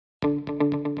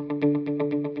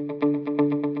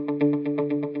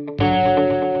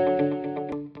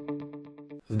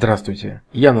Здравствуйте,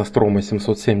 я Nostromo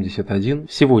 771.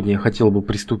 Сегодня я хотел бы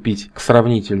приступить к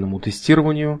сравнительному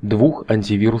тестированию двух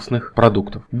антивирусных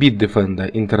продуктов: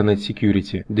 Bitdefender Internet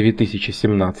Security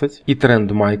 2017 и Trend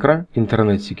Micro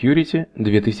Internet Security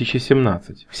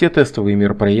 2017. Все тестовые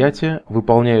мероприятия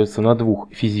выполняются на двух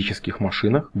физических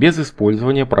машинах без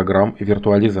использования программ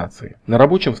виртуализации. На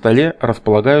рабочем столе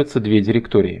располагаются две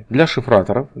директории для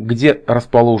шифраторов, где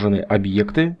расположены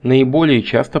объекты, наиболее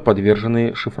часто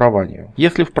подверженные шифрованию.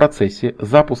 Если в процессе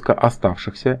запуска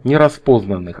оставшихся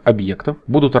нераспознанных объектов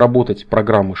будут работать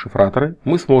программы-шифраторы,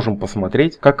 мы сможем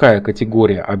посмотреть, какая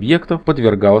категория объектов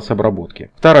подвергалась обработке.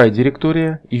 Вторая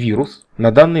директория – вирус. На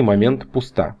данный момент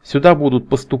пуста. Сюда будут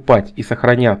поступать и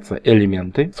сохраняться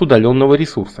элементы с удаленного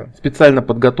ресурса. Специально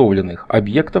подготовленных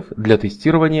объектов для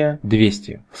тестирования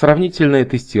 200. Сравнительное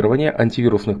тестирование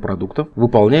антивирусных продуктов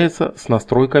выполняется с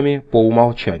настройками по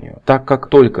умолчанию, так как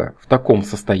только в таком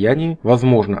состоянии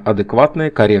возможно адекватное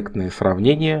корректное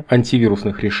сравнение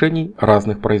антивирусных решений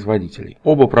разных производителей.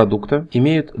 Оба продукта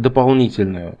имеют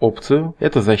дополнительную опцию –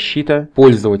 это защита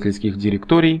пользовательских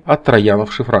директорий от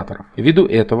троянов-шифраторов. Ввиду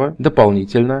этого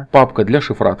дополнительно папка для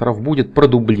шифраторов будет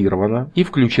продублирована и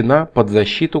включена под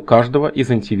защиту каждого из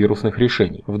антивирусных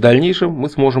решений. В дальнейшем мы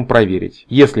сможем проверить,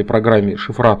 если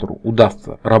программе-шифратору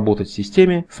удастся работать в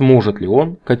системе, сможет ли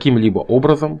он каким-либо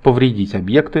образом повредить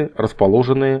объекты,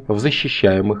 расположенные в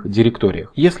защищаемых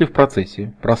директориях. Если в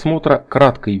процессе просмотра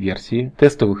краткой версии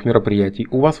тестовых мероприятий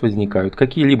у вас возникают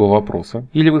какие-либо вопросы,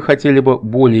 или вы хотели бы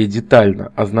более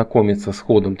детально ознакомиться с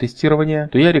ходом тестирования,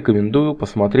 то я рекомендую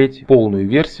посмотреть полную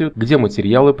версию, где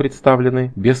материалы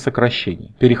представлены без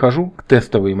сокращений. Перехожу к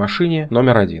тестовой машине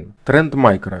номер 1. Trend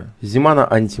Micro. Зима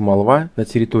антималва на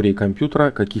территории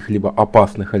компьютера каких-либо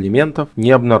опасных элементов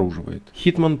не обнаруживает.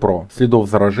 Hitman Pro. Следов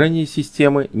заражения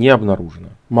системы не обнаружено.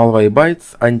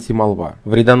 Malwarebytes антималва.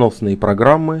 Вредоносные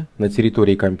программы на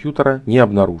территории компьютера не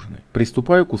обнаружены.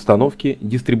 Приступаю к установке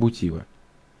дистрибутива.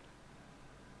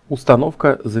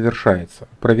 Установка завершается.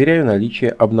 Проверяю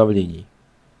наличие обновлений.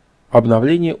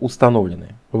 Обновления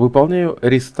установлены. Выполняю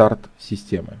рестарт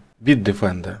системы.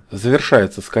 Bitdefender.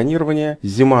 Завершается сканирование.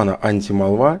 Зимана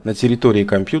антималва на территории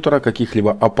компьютера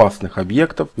каких-либо опасных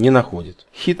объектов не находит.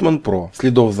 Hitman Pro.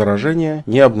 Следов заражения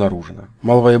не обнаружено.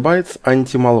 Malwarebytes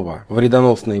антималва.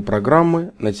 Вредоносные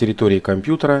программы на территории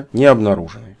компьютера не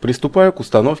обнаружены. Приступаю к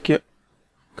установке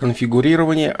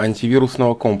конфигурирования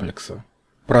антивирусного комплекса.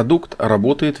 Продукт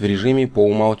работает в режиме по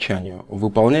умолчанию.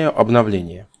 Выполняю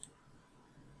обновление.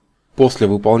 После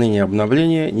выполнения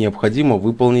обновления необходимо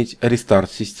выполнить рестарт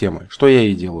системы, что я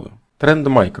и делаю. Trend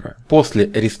Micro. После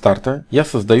рестарта я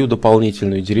создаю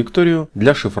дополнительную директорию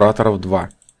для шифраторов 2,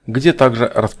 где также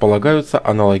располагаются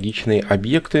аналогичные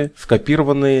объекты,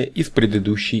 скопированные из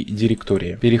предыдущей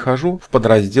директории. Перехожу в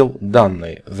подраздел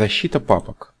 «Данные. Защита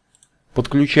папок».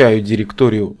 Подключаю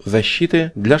директорию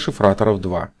защиты для шифраторов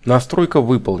 2. Настройка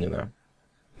выполнена.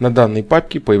 На данной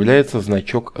папке появляется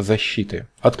значок защиты.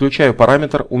 Отключаю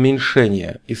параметр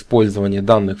уменьшения использования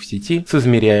данных в сети с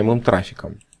измеряемым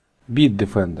трафиком.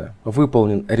 Bitdefender.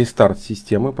 Выполнен рестарт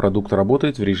системы, продукт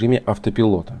работает в режиме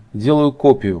автопилота. Делаю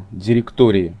копию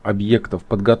директории объектов,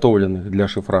 подготовленных для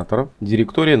шифраторов,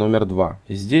 директория номер 2.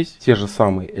 Здесь те же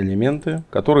самые элементы,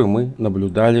 которые мы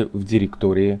наблюдали в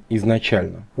директории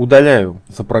изначально. Удаляю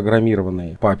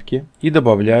запрограммированные папки и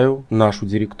добавляю нашу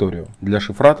директорию для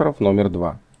шифраторов номер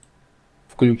 2.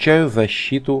 Включаю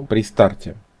защиту при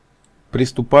старте.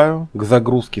 Приступаю к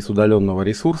загрузке с удаленного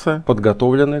ресурса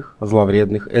подготовленных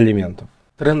зловредных элементов.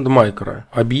 Trend Micro.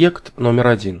 Объект номер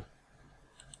 1.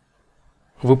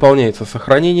 Выполняется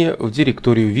сохранение в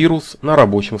директорию вирус на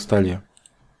рабочем столе.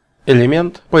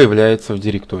 Элемент появляется в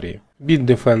директории.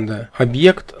 Bitdefender.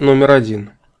 Объект номер 1.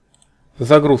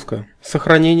 Загрузка.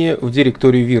 Сохранение в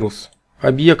директорию вирус.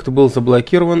 Объект был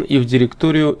заблокирован и в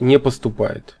директорию не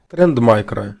поступает. Trend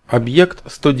Micro. Объект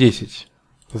 110.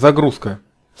 Загрузка.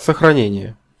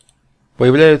 Сохранение.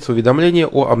 Появляется уведомление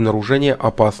о обнаружении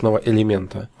опасного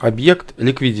элемента. Объект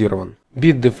ликвидирован.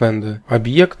 Bitdefender.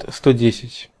 Объект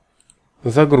 110.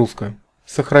 Загрузка.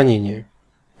 Сохранение.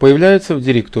 Появляется в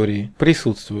директории.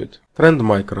 Присутствует. Trend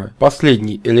Micro.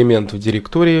 Последний элемент в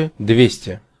директории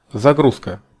 200.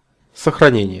 Загрузка.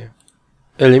 Сохранение.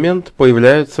 Элемент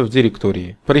появляется в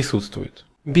директории. Присутствует.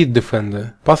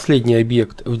 Bitdefender. Последний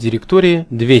объект в директории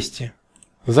 200.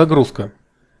 Загрузка.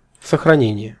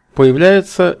 Сохранение.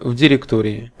 Появляется в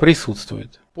директории.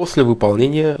 Присутствует. После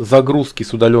выполнения загрузки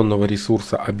с удаленного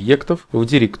ресурса объектов в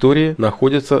директории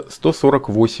находится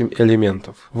 148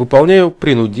 элементов. Выполняю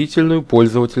принудительную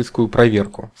пользовательскую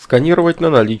проверку. Сканировать на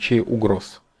наличие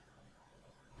угроз.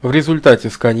 В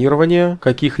результате сканирования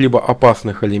каких-либо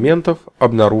опасных элементов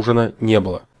обнаружено не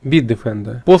было.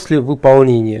 Bitdefender. После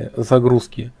выполнения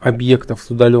загрузки объектов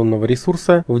с удаленного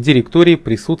ресурса в директории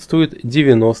присутствует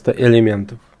 90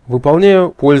 элементов. Выполняю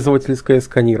пользовательское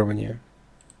сканирование.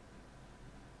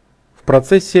 В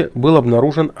процессе был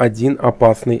обнаружен один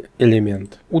опасный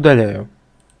элемент. Удаляю.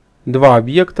 Два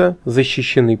объекта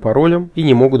защищены паролем и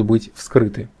не могут быть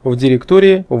вскрыты. В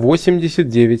директории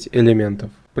 89 элементов.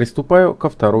 Приступаю ко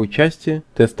второй части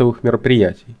тестовых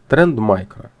мероприятий. Тренд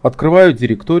Micro. Открываю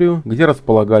директорию, где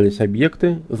располагались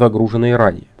объекты, загруженные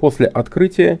ранее. После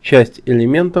открытия часть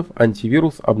элементов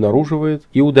антивирус обнаруживает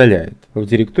и удаляет. В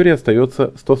директории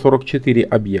остается 144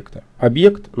 объекта.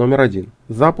 Объект номер 1.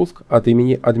 Запуск от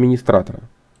имени администратора.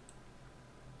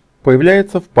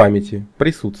 Появляется в памяти,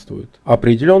 присутствует.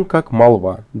 Определен как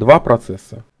молва. Два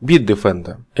процесса.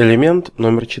 Bitdefender. Элемент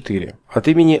номер 4. От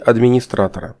имени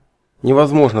администратора.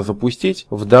 Невозможно запустить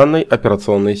в данной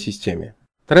операционной системе.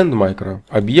 Тренд Micro.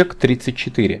 Объект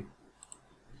 34.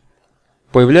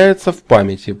 Появляется в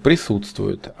памяти,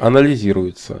 присутствует,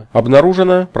 анализируется.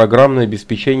 Обнаружено программное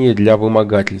обеспечение для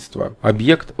вымогательства.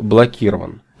 Объект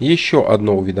блокирован. Еще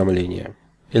одно уведомление.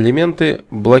 Элементы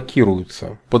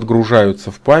блокируются,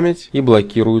 подгружаются в память и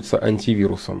блокируются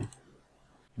антивирусом.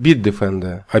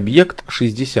 Bitdefender. Объект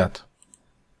 60.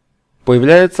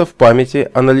 Появляется в памяти,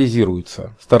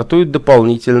 анализируется. Стартуют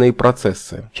дополнительные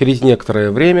процессы. Через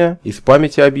некоторое время из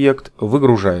памяти объект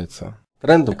выгружается.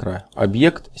 Тренд Micro.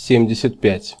 Объект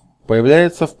 75.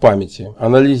 Появляется в памяти,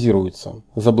 анализируется.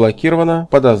 Заблокирована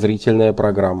подозрительная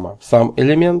программа. Сам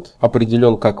элемент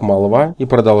определен как молва и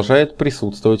продолжает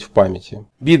присутствовать в памяти.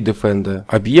 Bitdefender.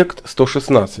 Объект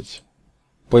 116.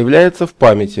 Появляется в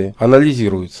памяти,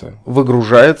 анализируется.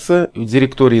 Выгружается, в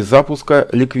директории запуска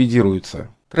ликвидируется.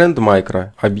 Тренд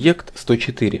Micro. Объект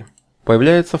 104.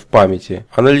 Появляется в памяти,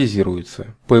 анализируется.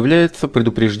 Появляется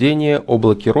предупреждение о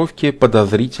блокировке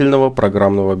подозрительного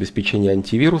программного обеспечения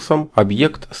антивирусом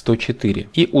объект 104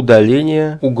 и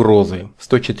удаление угрозы.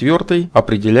 104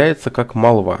 определяется как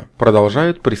молва,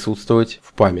 продолжает присутствовать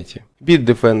в памяти.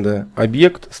 Bitdefender.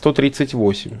 Объект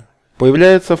 138.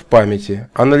 Появляется в памяти,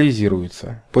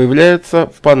 анализируется. Появляется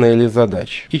в панели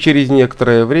задач и через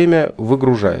некоторое время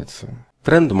выгружается.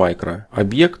 Тренд Micro.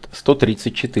 Объект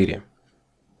 134.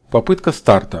 Попытка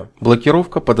старта.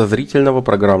 Блокировка подозрительного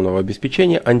программного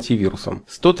обеспечения антивирусом.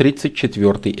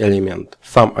 134 элемент.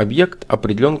 Сам объект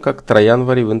определен как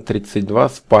Троянвари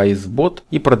Win32 SpiceBot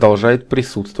и продолжает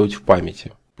присутствовать в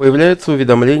памяти. Появляется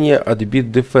уведомление от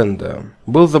Bitdefender.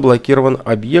 Был заблокирован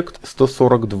объект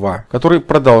 142, который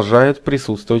продолжает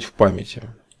присутствовать в памяти.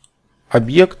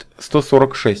 Объект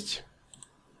 146.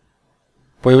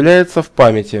 Появляется в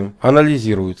памяти,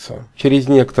 анализируется. Через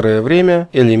некоторое время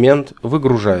элемент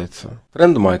выгружается.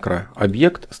 Тренд Micro.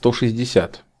 Объект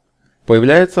 160.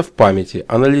 Появляется в памяти,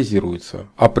 анализируется.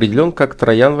 Определен как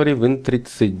Троянвари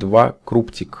Win32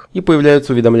 Круптик. И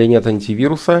появляются уведомления от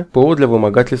антивируса. ПО для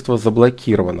вымогательства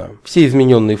заблокировано. Все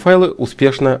измененные файлы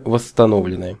успешно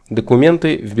восстановлены.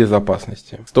 Документы в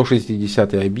безопасности.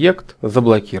 160 объект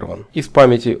заблокирован. Из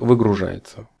памяти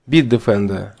выгружается.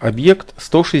 Bitdefender. Объект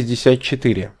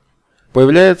 164.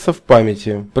 Появляется в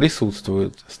памяти,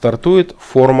 присутствует, стартует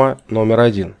форма номер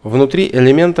 1. Внутри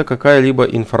элемента какая-либо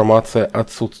информация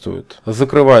отсутствует.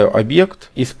 Закрываю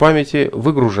объект, из памяти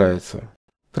выгружается.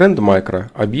 Тренд Micro.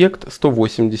 Объект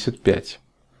 185.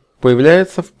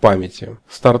 Появляется в памяти.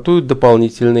 Стартуют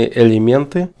дополнительные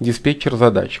элементы, диспетчер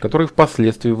задач, который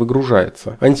впоследствии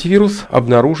выгружается. Антивирус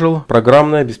обнаружил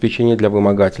программное обеспечение для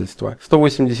вымогательства.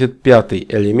 185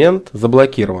 элемент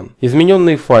заблокирован.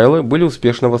 Измененные файлы были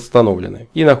успешно восстановлены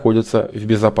и находятся в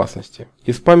безопасности.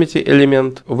 Из памяти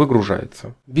элемент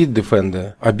выгружается.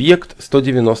 Bitdefender. Объект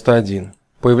 191.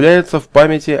 Появляется в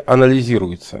памяти,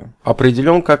 анализируется.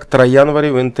 Определен как Троянвари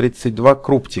Win32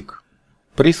 Круптик.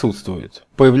 Присутствует.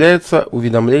 Появляется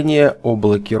уведомление о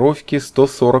блокировке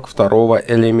 142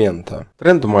 элемента.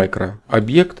 Тренд Micro.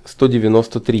 Объект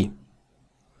 193.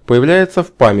 Появляется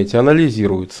в памяти,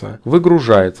 анализируется,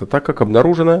 выгружается, так как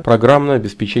обнаружено программное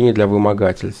обеспечение для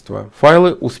вымогательства.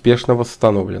 Файлы успешно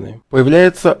восстановлены.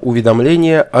 Появляется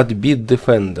уведомление от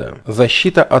Bitdefender.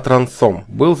 Защита от рансом.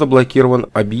 Был заблокирован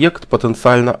объект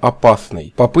потенциально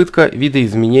опасный. Попытка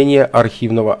видоизменения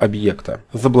архивного объекта.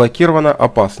 Заблокирована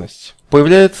опасность.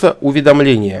 Появляется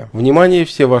уведомление. Внимание,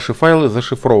 все ваши файлы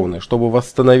зашифрованы. Чтобы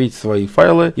восстановить свои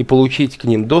файлы и получить к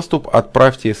ним доступ,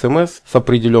 отправьте смс с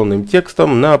определенным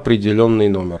текстом на определенный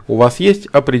номер. У вас есть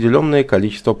определенное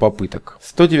количество попыток.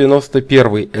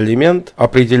 191 элемент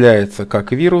определяется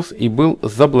как вирус и был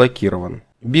заблокирован.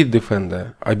 Bitdefender.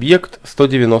 Объект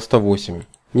 198.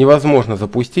 невозможно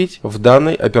запустить в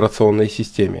данной операционной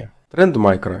системе. Тренд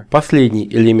Micro. Последний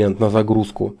элемент на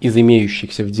загрузку из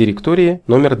имеющихся в директории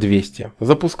номер 200.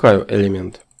 Запускаю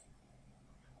элемент.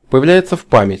 Появляется в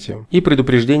памяти и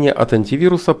предупреждение от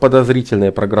антивируса: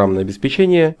 подозрительное программное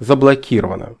обеспечение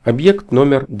заблокировано. Объект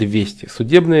номер 200.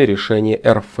 Судебное решение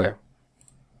РФ.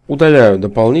 Удаляю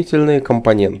дополнительные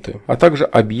компоненты, а также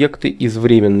объекты из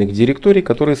временных директорий,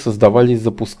 которые создавались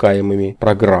запускаемыми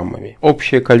программами.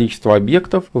 Общее количество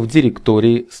объектов в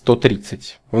директории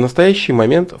 130. В настоящий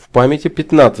момент в памяти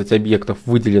 15 объектов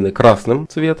выделены красным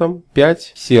цветом,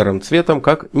 5 серым цветом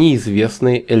как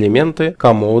неизвестные элементы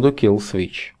Commodore Kill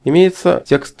Switch. Имеется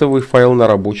текстовый файл на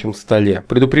рабочем столе.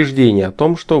 Предупреждение о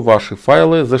том, что ваши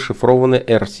файлы зашифрованы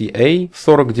RCA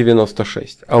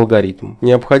 4096. Алгоритм.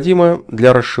 Необходимо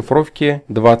для расшифровки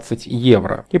 20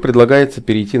 евро и предлагается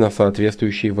перейти на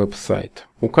соответствующий веб-сайт.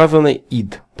 Указаны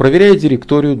ID. Проверяю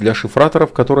директорию для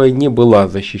шифраторов, которая не была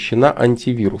защищена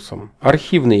антивирусом.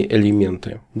 Архивные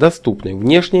элементы доступны.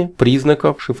 Внешне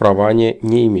признаков шифрования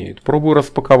не имеют. Пробую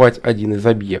распаковать один из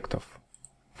объектов.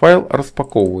 Файл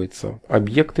распаковывается.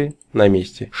 Объекты на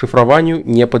месте. Шифрованию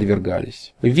не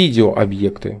подвергались. Видео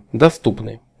объекты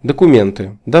доступны.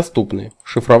 Документы доступны.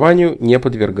 Шифрованию не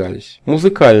подвергались.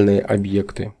 Музыкальные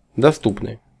объекты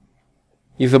доступны.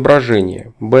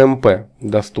 Изображения BMP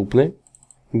доступны.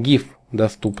 GIF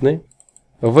доступны.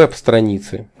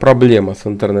 Веб-страницы. Проблема с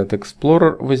Internet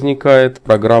Explorer возникает,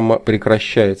 программа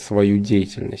прекращает свою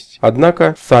деятельность.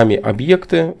 Однако сами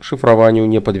объекты шифрованию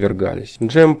не подвергались.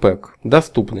 JPEG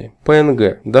доступны.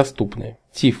 PNG доступны.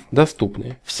 TIFF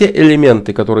доступны. Все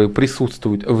элементы, которые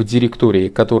присутствуют в директории,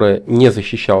 которая не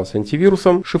защищалась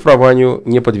антивирусом, шифрованию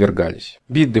не подвергались.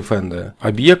 Bitdefender.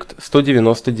 Объект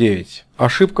 199.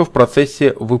 Ошибка в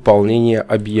процессе выполнения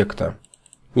объекта.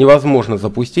 Невозможно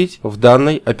запустить в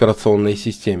данной операционной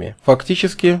системе.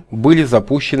 Фактически были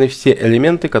запущены все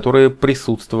элементы, которые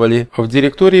присутствовали. В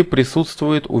директории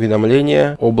присутствует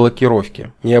уведомление о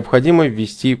блокировке. Необходимо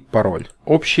ввести пароль.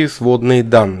 Общие сводные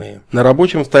данные. На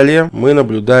рабочем столе мы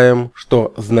наблюдаем,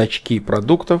 что значки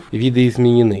продуктов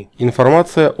видоизменены.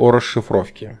 Информация о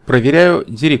расшифровке. Проверяю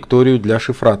директорию для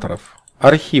шифраторов.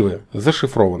 Архивы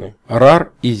зашифрованы. RAR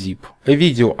и ZIP.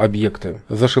 Видеообъекты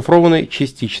зашифрованы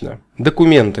частично.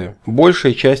 Документы.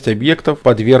 Большая часть объектов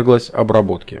подверглась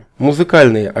обработке.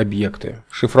 Музыкальные объекты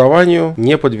шифрованию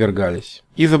не подвергались.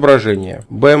 Изображения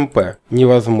BMP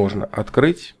невозможно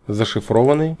открыть,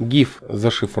 зашифрованы. GIF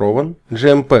зашифрован.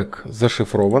 JPEG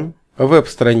зашифрован.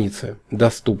 Веб-страницы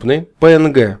доступны.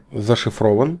 PNG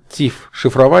зашифрован. TIFF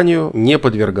шифрованию не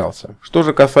подвергался. Что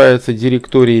же касается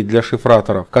директории для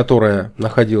шифраторов, которая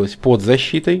находилась под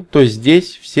защитой, то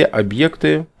здесь все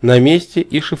объекты на месте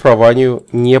и шифрованию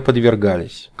не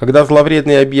подвергались. Когда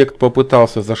зловредный объект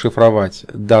попытался зашифровать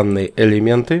данные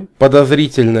элементы,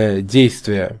 подозрительное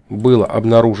действие было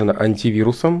обнаружено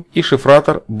антивирусом и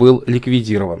шифратор был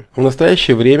ликвидирован. В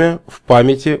настоящее время в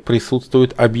памяти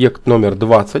присутствует объект номер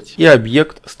 20 и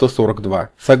объект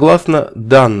 142. Согласно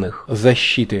данных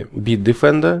защиты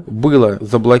Bitdefender, было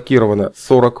заблокировано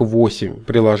 48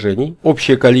 приложений.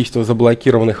 Общее количество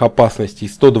заблокированных опасностей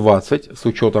 120 с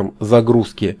учетом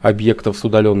загрузки объектов с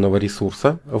удаленного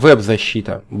ресурса.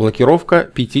 Веб-защита. Блокировка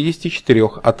 54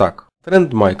 атак.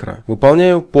 Тренд Micro.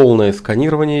 Выполняю полное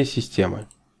сканирование системы.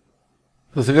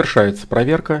 Завершается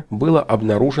проверка. Было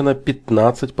обнаружено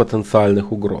 15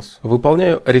 потенциальных угроз.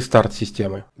 Выполняю рестарт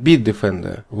системы.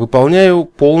 Bitdefender. Выполняю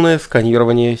полное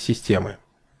сканирование системы.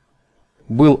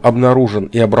 Был обнаружен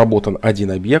и обработан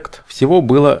один объект. Всего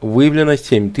было выявлено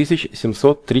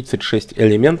 7736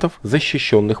 элементов,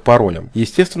 защищенных паролем.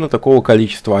 Естественно, такого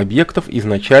количества объектов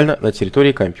изначально на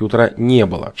территории компьютера не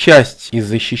было. Часть из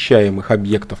защищаемых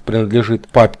объектов принадлежит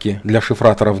папке для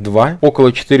шифраторов 2.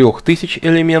 Около 4000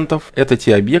 элементов – это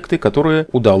те объекты, которые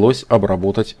удалось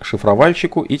обработать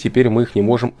шифровальщику, и теперь мы их не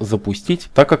можем запустить,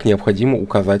 так как необходимо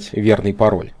указать верный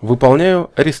пароль.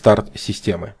 Выполняю рестарт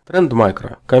системы. Тренд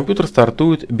Micro. Компьютер стартует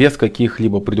без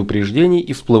каких-либо предупреждений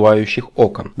и всплывающих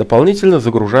окон. Дополнительно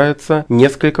загружается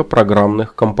несколько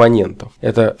программных компонентов.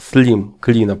 Это Slim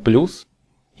Clean Plus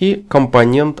и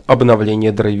компонент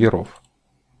обновления драйверов.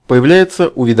 Появляется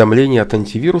уведомление от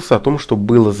антивируса о том, что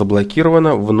было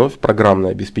заблокировано вновь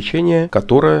программное обеспечение,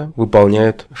 которое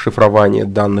выполняет шифрование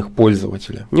данных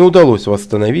пользователя. Не удалось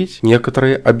восстановить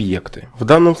некоторые объекты. В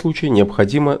данном случае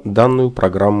необходимо данную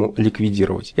программу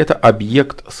ликвидировать. Это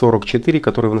объект 44,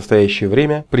 который в настоящее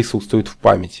время присутствует в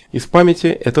памяти. Из памяти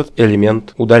этот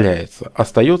элемент удаляется.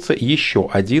 Остается еще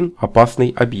один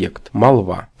опасный объект –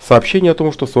 Malwa. Сообщение о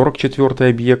том, что 44-й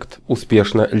объект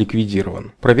успешно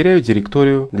ликвидирован. Проверяю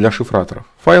директорию для для шифраторов.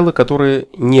 Файлы, которые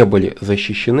не были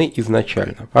защищены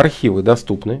изначально. Архивы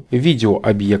доступны,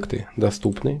 видеообъекты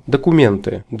доступны,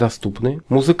 документы доступны,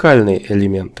 музыкальные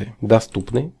элементы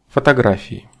доступны,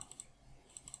 фотографии.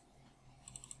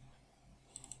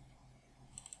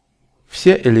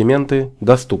 Все элементы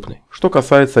доступны. Что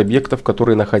касается объектов,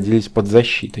 которые находились под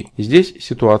защитой, здесь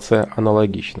ситуация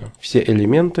аналогична. Все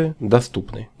элементы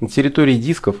доступны. На территории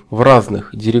дисков в разных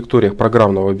директориях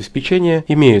программного обеспечения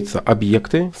имеются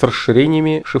объекты с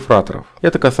расширениями шифраторов.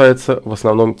 Это касается в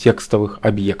основном текстовых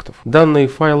объектов. Данные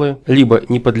файлы либо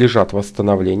не подлежат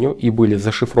восстановлению и были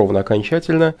зашифрованы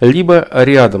окончательно, либо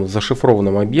рядом с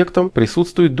зашифрованным объектом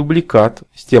присутствует дубликат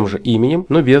с тем же именем,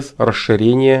 но без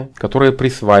расширения, которое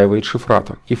присваивает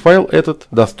шифратор. И файл этот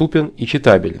доступен и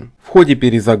читабелен. В ходе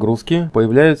перезагрузки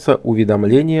появляются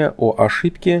уведомления о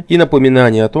ошибке и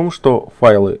напоминание о том, что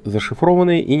файлы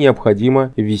зашифрованы и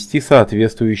необходимо ввести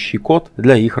соответствующий код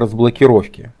для их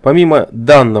разблокировки. Помимо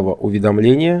данного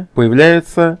уведомления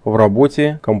появляется в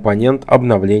работе компонент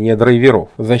обновления драйверов.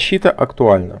 Защита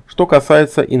актуальна. Что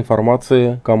касается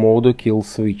информации Commode Kill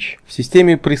Switch, в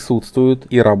системе присутствует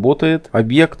и работает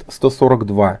объект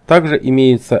 142. Также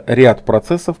имеется ряд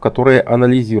процессов, которые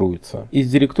анализируются. Из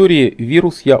директории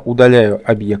вирус я удаляю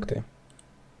объекты.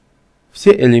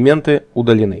 Все элементы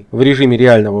удалены. В режиме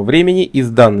реального времени из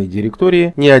данной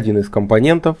директории ни один из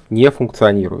компонентов не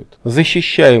функционирует.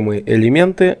 Защищаемые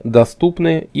элементы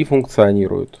доступны и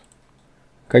функционируют.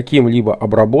 Каким-либо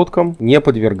обработкам не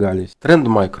подвергались. Trend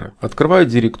Micro. Открываю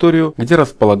директорию, где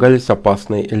располагались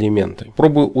опасные элементы.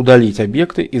 Пробую удалить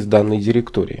объекты из данной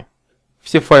директории.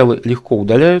 Все файлы легко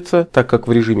удаляются, так как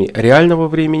в режиме реального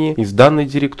времени из данной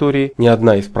директории ни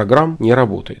одна из программ не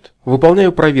работает.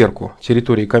 Выполняю проверку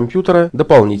территории компьютера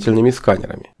дополнительными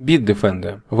сканерами.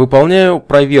 Bitdefender. Выполняю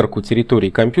проверку территории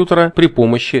компьютера при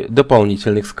помощи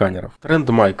дополнительных сканеров. Trend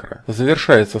Micro.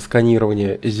 Завершается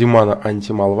сканирование Zimana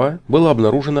антималва. Было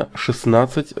обнаружено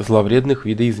 16 зловредных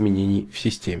видоизменений в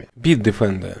системе.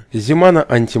 Bitdefender. Zimana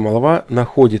антималва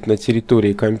находит на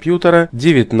территории компьютера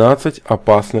 19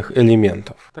 опасных элементов.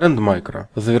 Trend Micro.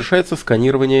 Завершается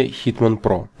сканирование Hitman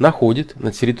Pro. Находит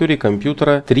на территории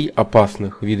компьютера 3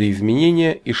 опасных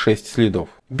видоизменения и 6 следов.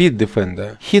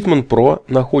 Bitdefender. Hitman Pro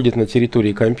находит на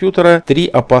территории компьютера 3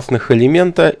 опасных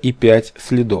элемента и 5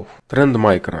 следов. Trend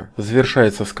Micro.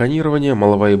 Завершается сканирование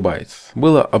Malwarebytes.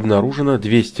 Было обнаружено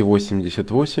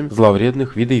 288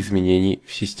 зловредных видоизменений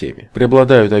в системе.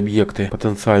 Преобладают объекты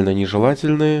потенциально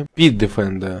нежелательные.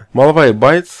 Bitdefender.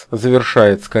 Malwarebytes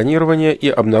завершает сканирование и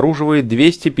обнаруживает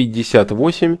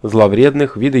 258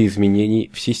 зловредных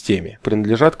видоизменений в системе.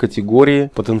 Принадлежат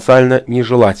категории потенциально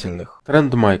нежелательных.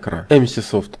 Trend Micro.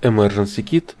 Comsstv Emergency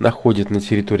Kit находит на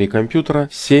территории компьютера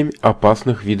 7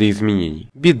 опасных видоизменений.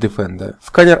 Bitdefender.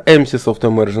 Сканер Comsstv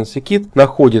Emergency Kit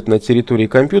находит на территории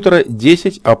компьютера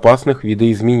 10 опасных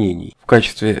видоизменений. В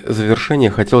качестве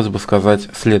завершения хотелось бы сказать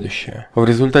следующее. В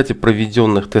результате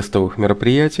проведенных тестовых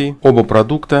мероприятий оба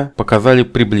продукта показали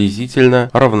приблизительно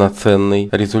равноценный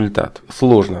результат.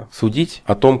 Сложно судить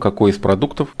о том, какой из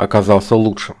продуктов оказался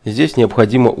лучшим. Здесь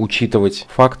необходимо учитывать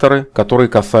факторы, которые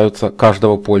касаются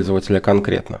каждого пользователя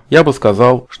конкретно. Я бы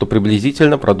сказал, что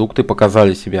приблизительно продукты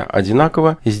показали себя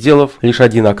одинаково, сделав лишь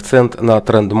один акцент на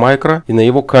Trend Micro и на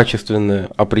его качественное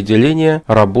определение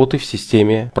работы в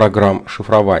системе программ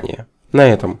шифрования. На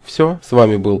этом все. С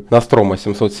вами был Nostromo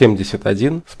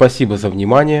 771. Спасибо за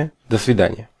внимание. До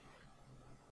свидания.